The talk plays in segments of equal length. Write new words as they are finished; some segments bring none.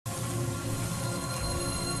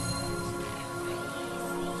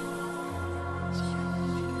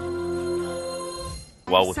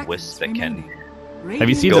well with Wisp that can Have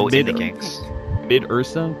you seen go the into ganks. mid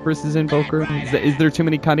Ursa versus Invoker? Is there too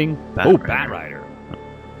many cutting? Batrider.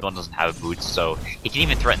 Mid-1 doesn't have boots, so he can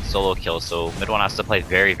even threaten solo kills, so Mid-1 has to play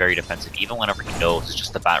very, very defensive, even whenever he knows it's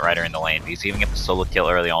just the Batrider in the lane, because giving up a solo kill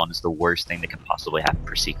early on is the worst thing that can possibly happen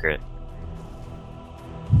for Secret.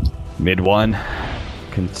 Mid-1,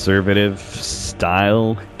 conservative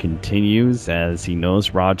style continues as he knows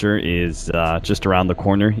Roger is just around the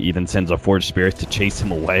corner. He even sends a Forge Spirit to chase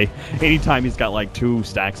him away. Anytime he's got like 2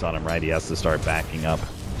 stacks on him, right, he has to start backing up.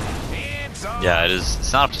 Yeah,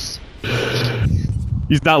 it's not just...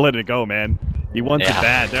 He's not letting it go, man. He wants it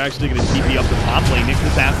bad. They're actually going to TP up the top lane. Nick's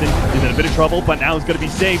Assassin is in a bit of trouble, but now he's going to be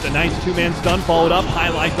saved. A nice 2-man stun followed up.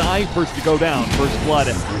 Highlight die, first to go down. First blood.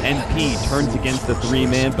 NP turns against the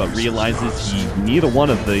 3-man, but realizes neither one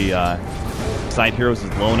of the side heroes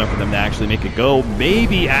is low enough for them to actually make it go.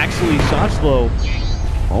 Maybe actually Shotchlow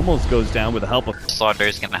almost goes down with the help of... Slardar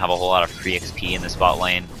is going to have a whole lot of free XP in this bot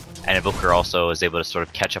lane, and Invoker also is able to sort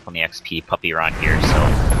of catch up on the XP Puppey around here,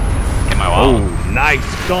 so... Oh, nice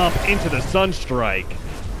stomp into the Sunstrike.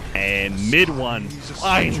 And Mid-1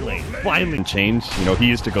 finally changed. You know, he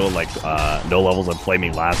used to go like no levels on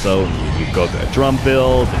Flaming Lasso. You go to a drum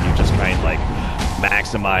build and you just try and like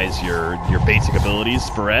maximize your basic abilities.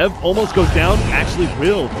 Forev almost goes down, actually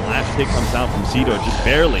will. The last hit comes out from Cito, just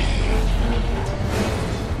barely.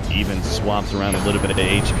 Even swaps around a little bit of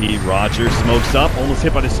HP. Roger smokes up, almost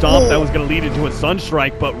hit by the stomp. That was going to lead into a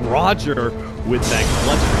Sunstrike, but Roger, with that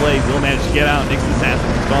clutch play, will manage to get out. Nick's Assassin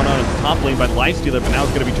has gone on at the top lane by the Lifestealer, but now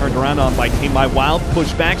it's going to be turned around on by Tame My Wild.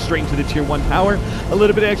 Push back straight into the tier 1 tower. A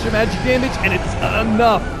little bit of extra magic damage, and it's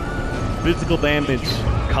enough. Physical damage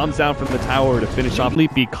comes out from the tower to finish off.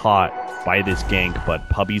 Be caught by this gank, but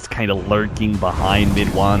Puppey's kind of lurking behind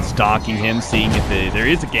Mid-1, stalking him, seeing if there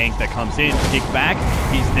is a gank that comes in. Kick back,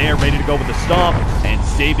 he's there, ready to go with the stomp, and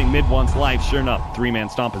saving Mid-1's life. Sure enough, 3-man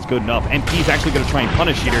stomp is good enough, and he's actually going to try and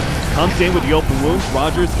punish Eater. Comes in with the open wounds,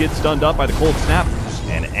 Rogers gets stunned up by the cold snap,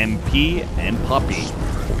 and MP and Puppey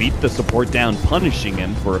beat the support down, punishing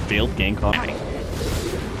him for a failed gank on.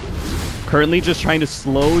 Currently just trying to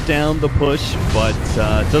slow down the push, but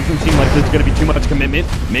doesn't seem like there's going to be too much commitment.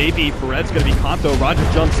 Maybe Ferret's going to be caught though. Roger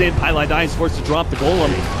jumps in, Pieliedie Die is forced to drop the golem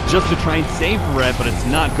just to try and save Ferret, but it's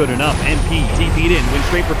not good enough. NP TP'd in, went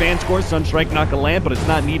straight for fan score. Sunstrike not gonna land, but it's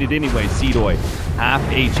not needed anyway. Cedoy, half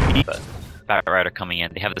HP. Batrider coming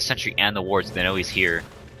in, they have the sentry and the wards, they know he's here,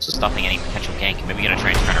 so stopping any potential gank, maybe gonna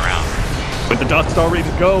try and turn around. With the dust all ready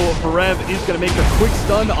to go, Forev is going to make a quick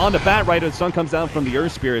stun on the Batrider. The stun comes down from the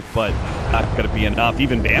Earth Spirit, but not going to be enough.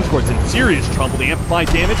 Even Banscore's in serious trouble. The amplified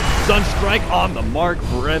damage, Sunstrike on the mark.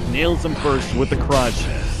 Forev nails him first with the crush.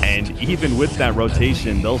 And even with that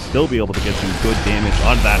rotation, they'll still be able to get some good damage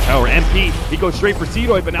on that tower. MP, he goes straight for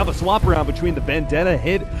Cedoy, but now the swap around between the Vendetta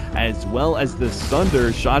hit as well as the Sunder.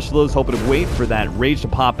 Shotchlow's hoping to wait for that rage to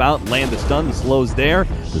pop out, land the stun. The slow's there.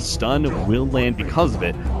 The stun will land because of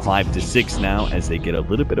it. 5-6 now as they get a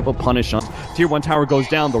little bit of a punish on. Tier 1 tower goes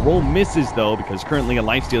down. The roll misses though because currently a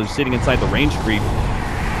Lifestealer sitting inside the range creep.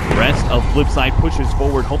 The rest of FlipSid pushes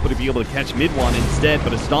forward, hoping to be able to catch Mid-1 instead,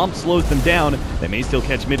 but a stomp slows them down. They may still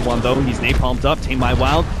catch Mid-1 though. He's napalmed up. Tame My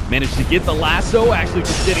Wild managed to get the lasso, actually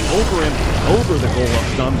just sitting over him, over the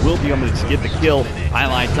golem stun. Will be able to get the kill.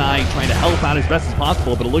 Pieliedie Die trying to help out as best as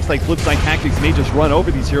possible, but it looks like FlipSid Tactics may just run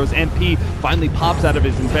over these heroes. MP finally pops out of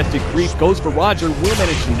his infested creep, goes for Roger, will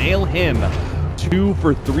manage to nail him. 2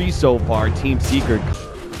 for 3 so far, Team Secret.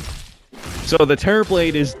 So the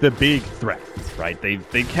Terrorblade is the big threat, right?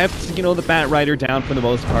 They kept, you know, the Batrider down for the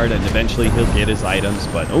most part, and eventually he'll get his items,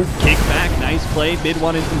 but kick back, nice play.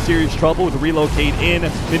 Mid-1 in some serious trouble with relocate in.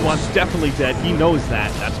 Mid-1's definitely dead, he knows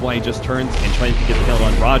that. That's why he just turns and tries to get the kill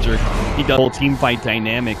on Roger. He does. The whole team fight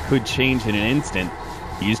dynamic could change in an instant.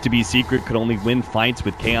 He used to be Secret, could only win fights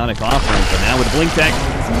with chaotic offerings, but now with Blink Tech,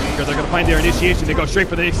 they're going to find their initiation. They go straight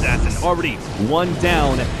for the Assassin. Already 1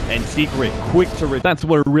 down, and Secret quick to... That's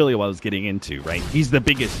what I was getting into, right? He's the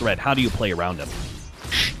biggest threat. How do you play around him?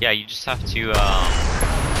 Yeah, you just have to...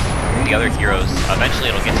 the other heroes, eventually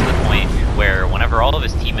it'll get to the point where whenever all of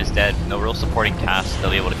his team is dead, no real supporting tasks,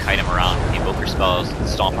 they'll be able to kite him around. The Invoker spells,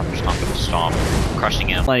 stomp after stomp after stomp, crushing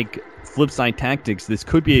him. Like FlipSid Tactics, this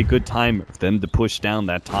could be a good time for them to push down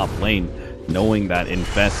that top lane. knowing that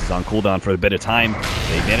Infest is on cooldown for a bit of time.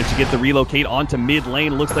 They managed to get the relocate onto mid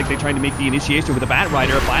lane. Looks like they're trying to make the initiation with a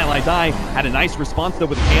Batrider. pieliedie had a nice response though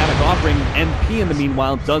with a chaotic offering. MP in the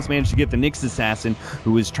meanwhile does manage to get the Nyx Assassin,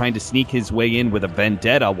 who is trying to sneak his way in with a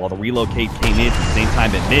Vendetta while the relocate came in at the same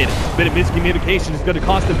time at mid. A bit of miscommunication is going to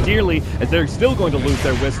cost them dearly as they're still going to lose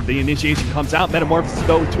their wisp. The initiation comes out. Metamorphosis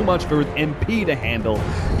though too much for MP to handle.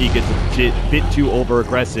 He gets a bit too over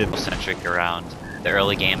aggressive. Centric around the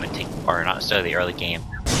early game and or not necessarily the early game,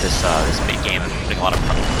 this mid game and putting a lot of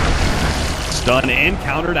pressure. Stun and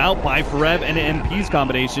countered out by Forev and MP's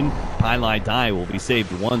combination. pieliedie will be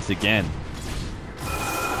saved once again.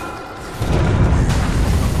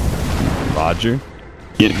 Roger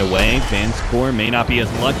getting away. Vanscore may not be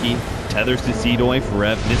as lucky. Tethers to Seedoy.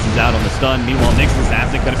 Forev misses out on the stun. Meanwhile, Nyx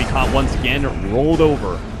Assassin going to be caught once again, rolled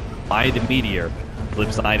over by the Meteor.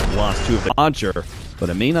 Flip side, lost 2 of the Roger, but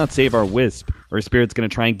it may not save our Wisp. Our Spirit's going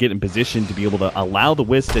to try and get in position to be able to allow the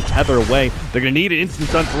Wisp to tether away. They're going to need an instant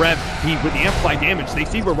stun for Rev. With the amplified damage, they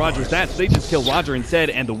see where Roger's at, so they just kill Roger instead,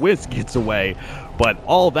 and the Wisp gets away. But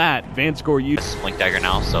all that, Vanscore used Blink Dagger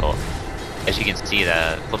now, so as you can see,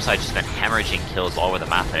 the flip side just been hemorrhaging kills all over the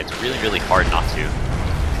map, and it's really, really hard not to.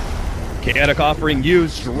 Chaotic offering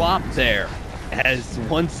used, dropped there, as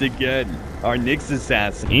once again, our Nyx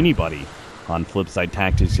Assassin, anybody on FlipSid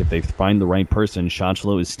Tactics, if they find the right person,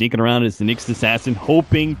 Shotchlo is sneaking around as the Nyx Assassin,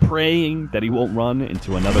 hoping, praying that he won't run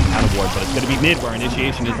into another counter ward, but it's going to be mid where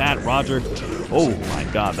initiation is at. Roger, oh my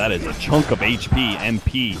god, that is a chunk of HP.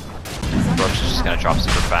 MP. Roche is just going to drop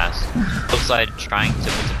super fast. FlipSid trying to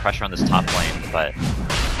put some pressure on this top lane, but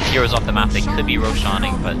heroes off the map they could be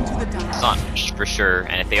Roshaning, but it's not for sure,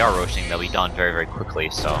 and if they are Roshing, they'll be done very, very quickly,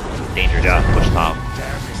 so dangerous to push top.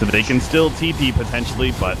 So they can still TP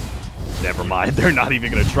potentially, but never mind, they're not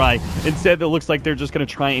even going to try. Instead, it looks like they're just going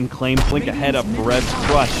to try and claim Blink ahead of Forev's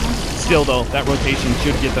Crush. Still, though, that rotation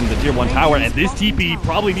should get them the tier 1 tower, and this TP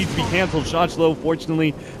probably needs to be cancelled. Shotchlo,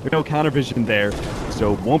 fortunately, there's no counter vision there,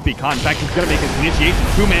 so won't be caught. In fact, he's going to make his initiation.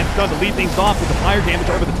 2-man stun to lead things off with the fire damage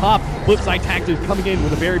over the top. FlipSid Tactics coming in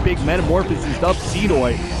with a very big metamorphosis of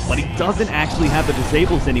Seedoy, but he doesn't actually have the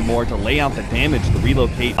disables anymore to lay out the damage to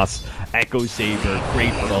relocate us. Echo Saber,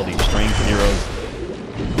 great for all these strength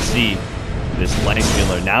heroes. See this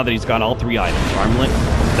Lifestealer, now that he's got all 3 items, Armlet,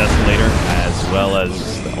 Desolator, as well as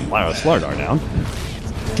Slardar down.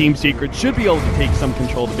 Team Secret should be able to take some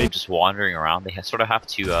control of the base. Just wandering around, they sort of have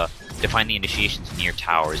to define the initiations near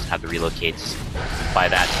towers and have the relocates by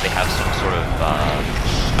that, so they have some sort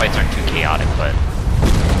of fights aren't too chaotic, but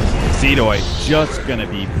Seedoy just gonna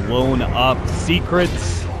be blown up.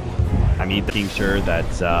 Secrets, I mean, making sure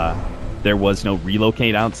that there was no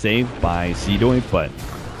relocate out save by Seedoy,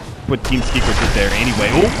 but Team Secret did there anyway.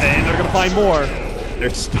 Oh, and they're gonna find more. They're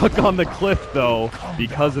stuck on the cliff though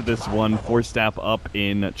because of this one. 4-staff up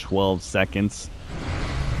in 12 seconds.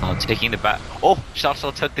 Taking the back. Oh,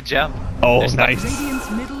 Shotchlo took the gem. Oh, nice. Radiant's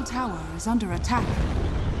middle tower is under attack.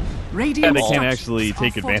 Yeah, they can't actually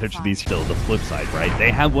take advantage of these still, the flip side, right? They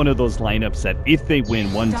have one of those lineups that if they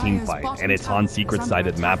win one team fight and it's on Secret side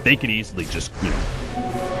of the map, they could easily just,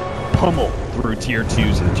 pummel through tier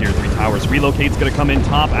 2s and tier 3 towers. Relocate's going to come in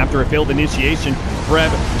top after a failed initiation. Brev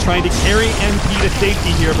trying to carry MP to safety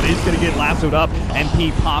here, but is going to get lassoed up.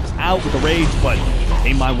 MP pops out with a rage, but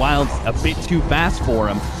Tame My Wild's a bit too fast for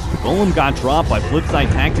him. The Golem got dropped, by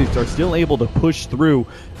FlipSid Tactics are still able to push through.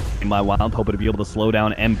 Tame My Wild hoping to be able to slow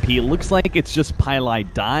down MP. It looks like it's just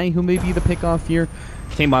pieliedie who may be the pick-off here.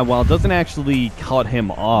 Tame My Wild doesn't actually cut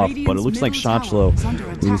him off, but it looks like Shotchlo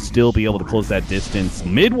will still be able to close that distance.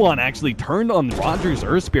 Mid one actually turned on Roger's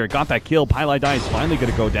Earth Spirit, got that kill. pieliedie is finally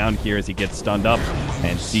going to go down here as he gets stunned up,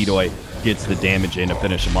 and Seedoy gets the damage in to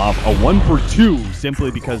finish him off. A 1 for 2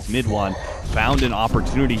 simply because mid one found an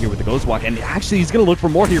opportunity here with the Ghost Walk, and actually he's going to look for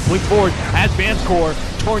more here. Blink forward as Vanscore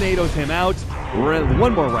tornadoes him out.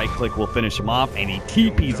 One more right click will finish him off, and he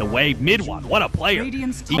TPs away. Mid one, what a player!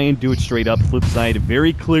 Try and do it straight up. FlipSid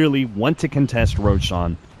very clearly want to contest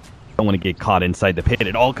Roshan. Don't want to get caught inside the pit.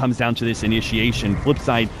 It all comes down to this initiation.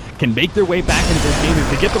 FlipSid can make their way back into this game if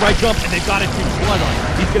they get the right jump, and they've got it to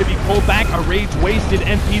Slardar. He's going to be pulled back, a rage wasted.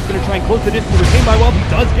 MP's going to try and close the distance. Retained by Well, he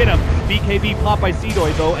does get him. BKB popped by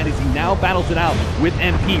Seedoy though, and as he now battles it out with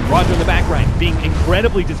MP. Roger in the background being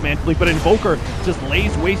incredibly dismantling, but Invoker just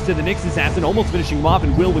lays waste to the Nyx Assassin, almost finishing him off,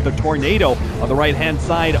 and Will with the tornado on the right-hand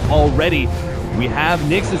side already. We have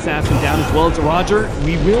Nyx Assassin down as well as Roger.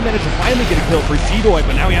 We will manage to finally get a kill for Seedoy,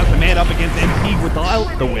 but now he has to man up against MP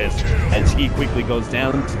without the Wisp, as he quickly goes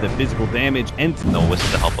down to the physical damage and no Wisp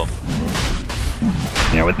to help him.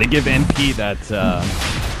 Yeah, when they give MP that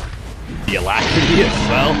the alacrity as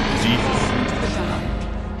well, Jesus.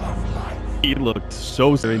 He looked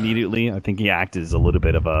so immediately. I think he acted as a little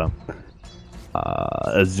bit of a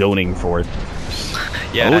zoning for it.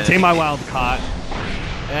 Yeah. Oh, Tame My Wild caught.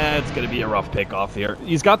 It's going to be a rough pickoff here.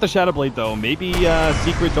 He's got the Shadowblade, though. Maybe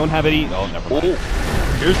Secret don't have any. Oh, never mind.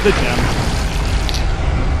 Here's the gem.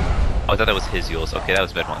 Oh, I thought that was his Yules. Okay, that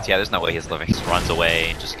was mid ones. Yeah, there's no way he's living. He just runs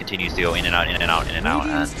away, just continues to go in and out, in and out, in and out.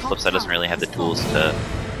 And FlipSid doesn't really have the tools to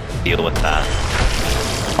deal with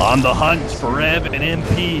that. On the hunt for Rev and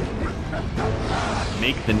MP.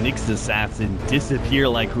 Make the Nyx assassin disappear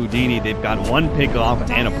like Houdini. They've got one pick off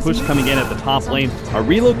and a push coming in at the top lane. A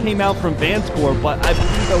reload came out from Vanscore, but I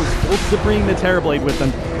believe I was supposed to bring the Terrorblade with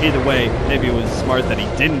him. Either way, maybe it was smart that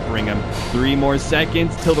he didn't bring him. 3 more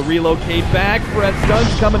seconds till the relocate back. Brett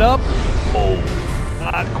Stun's coming up. Oh,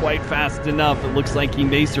 not quite fast enough. It looks like he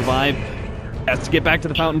may survive. Has to get back to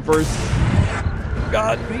the fountain first.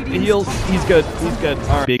 God, heals. He's good. He's good.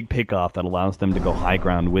 Our big pickoff that allows them to go high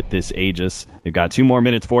ground with this Aegis. They've got 2 more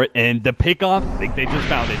minutes for it, and the pickoff, I think they just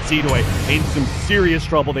found it. Seedoy in some serious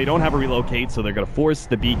trouble. They don't have a relocate, so they're going to force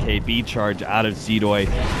the BKB charge out of Seedoy.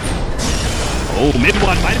 Oh, mid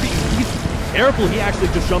one might have been. Careful, he actually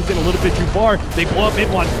just jumped in a little bit too far. They blow up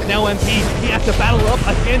mid one. Now MP, he has to battle up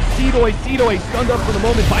against Seedoy. Seedoy stunned up for the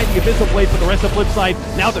moment by the Abyssal Blade, but the rest of FlipSid,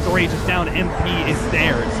 now that the Rage is down, MP is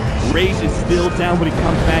theirs. Rage is still down when he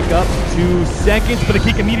comes back up. 2 seconds, but the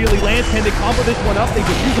kick immediately lands. Can they combo this one up? They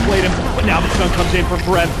just use the blade him, but now the stun comes in from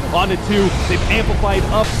Ferev on to 2. They've amplified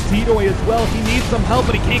up Seedoy as well. He needs some help,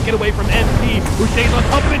 but he can't get away from MP, who stays on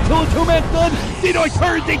top of it until a 2-man stun. Seedoy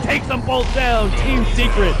turns, he takes them both down. Team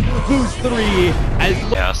Secret lose 3.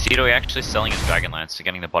 Yeah, Seedoy actually selling his Dragon Lance, so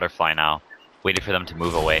getting the butterfly now. Waiting for them to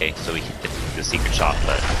move away so he can get the secret shot,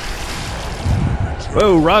 but...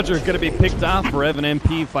 Whoa, Roger gonna be picked off. Ferev and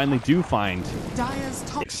MP finally do find.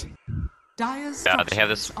 Yeah, they have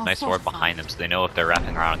this nice ward behind them, so they know if they're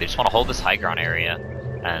wrapping around. They just want to hold this high ground area,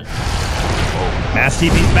 and... Oh. Mass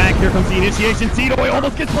TP's back, here comes the initiation. Seedoy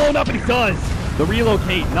almost gets blown up, and he does! The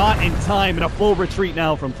relocate, not in time, and a full retreat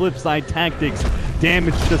now from FlipSid Tactics.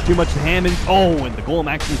 Damage just too much to Hammond. Oh, and the Golem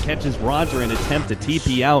actually catches Roger in an attempt to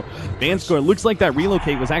TP out. Vanscore, looks like that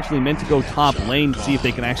relocate was actually meant to go top lane to see if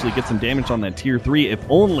they can actually get some damage on that tier 3, if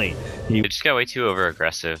only he... They just got way too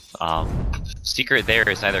over-aggressive. Secret there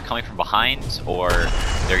is either coming from behind, or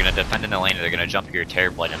they're going to defend in the lane, or they're going to jump your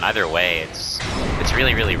Terrorblade, and either way, it's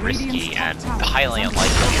really, really risky, and highly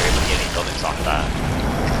unlikely you're able to get any buildings off that.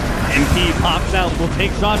 MP pops out, will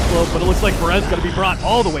take shot flow, but it looks like Perez going to be brought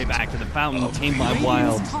all the way back to the fountain. Tamed by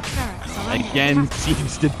Wild again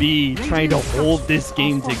seems to be trying to hold this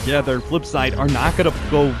game together. FlipSid are not going to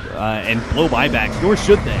go and blow buybacks, nor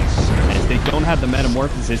should they, as they don't have the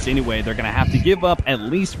Metamorphosis anyway. They're going to have to give up at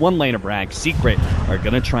least 1 lane of Bragg. Secret are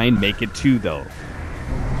going to try and make it 2, though.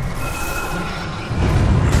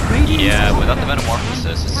 Yeah, without the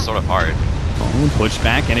Metamorphosis, it's sort of hard. Oh, push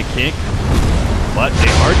back and a kick. But they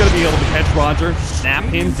are going to be able to catch Roger, snap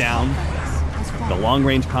him down. The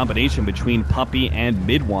long-range combination between Puppey and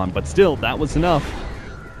Midwan, but still, that was enough.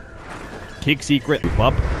 Kick Secret, move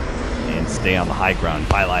up, and stay on the high ground.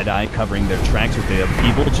 Pieliedie covering their tracks with the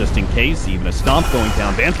people just in case. Even a stomp going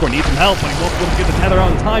down. Vanscore needs some help, but he won't be able to get the tether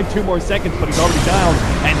on time. 2 more seconds, but he's already down.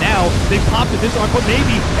 And now they've popped the disarm, but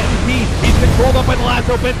maybe MP, he's controlled up by the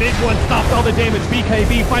lasso, but Midwan stops all the damage.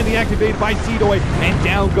 BKB finally activated by Seedoy, and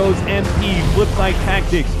down goes MP. FlipSid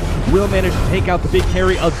Tactics will manage to take out the big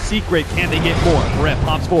carry of Secret. Can they get more? Brett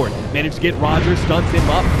pops forward, managed to get Roger, stuns him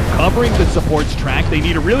up, covering the support's track. They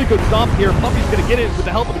need a really good stomp here. Puppey's going to get it with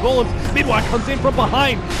the help of the Golems. Midwan comes in from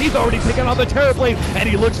behind. He's already picking on the Terrorblade, and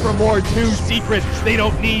he looks for more to Secret. They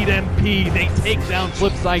don't need MP. They take down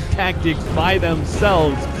FlipSid Tactics by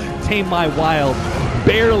themselves. Tame My Wild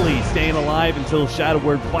barely staying alive until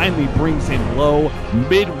Shadowword finally brings him low.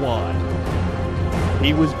 Midwan,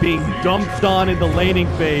 he was being dumped on in the laning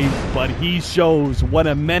phase, but he shows what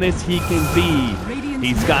a menace he can be.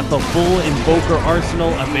 He's got the full Invoker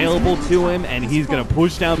arsenal available to him, and he's going to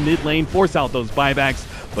push down mid lane, force out those buybacks.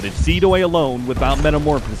 But it's Seedoy alone without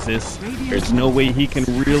Metamorphosis. There's no way he can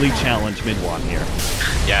really challenge Midwan here.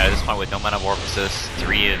 Yeah, at this point with no Metamorphosis,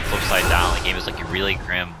 3 and FlipSid down, the game is looking really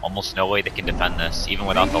grim. Almost no way they can defend this, even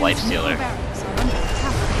without the Lifestealer.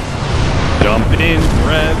 Jumping in,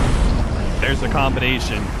 Rev. There's the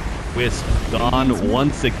combination. Wisp gone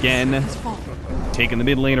once again. Taking the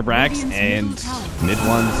mid lane of Brax, and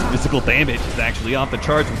Midwan's physical damage is actually off the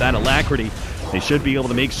charts with that alacrity. They should be able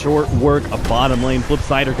to make short work of bottom lane.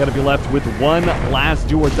 FlipSid are going to be left with 1 last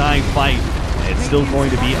do-or-die fight. It's still going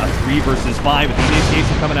to be a 3 versus 5 with the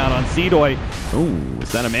initiation coming out on Seedoy. Oh,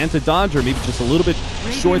 is that a Manta dodge, or maybe just a little bit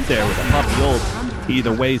short there with a Puppey ult?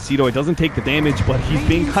 Either way, Seedoy doesn't take the damage, but he's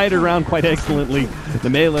being kited around quite excellently. The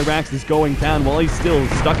melee Rax is going down while he's still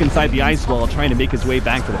stuck inside the ice wall, trying to make his way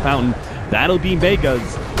back to the fountain. That'll be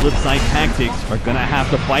Mega's. FlipSid Tactics are going to have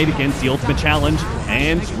to fight against the ultimate challenge,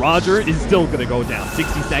 and Roger is still going to go down.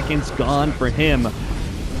 60 seconds gone for him.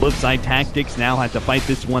 FlipSid Tactics now have to fight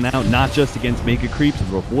this one out, not just against Mega Creeps,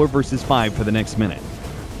 but a 4 versus 5 for the next minute.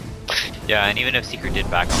 Yeah, and even if Secret did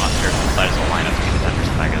back, I'm not sure if FlipSid is a lineup to be the 10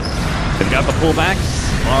 versus Megas. They've got the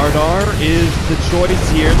pullbacks. Slardar is the choice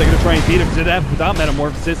here. They're going to try and beat him to death without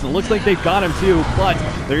Metamorphosis, and it looks like they've got him too, but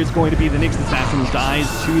there's going to be the Nyx Assassin who dies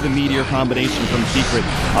to the Meteor combination from Secret.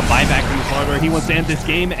 A buyback from Slardar. He wants to end this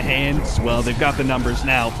game, and, well, they've got the numbers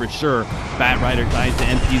now for sure. Batrider dies to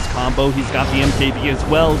MP's combo. He's got the MKB as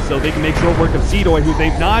well, so they can make short work of Seedoy, who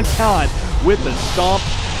they've not caught with the stomp.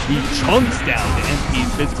 He chunks down to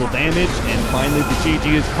MP's physical damage, and finally the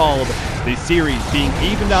GG is called. The series being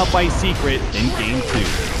evened out by Secret in Game 2.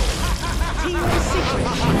 Team Secret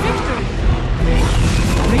victory.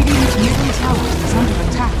 Radiant's middle tower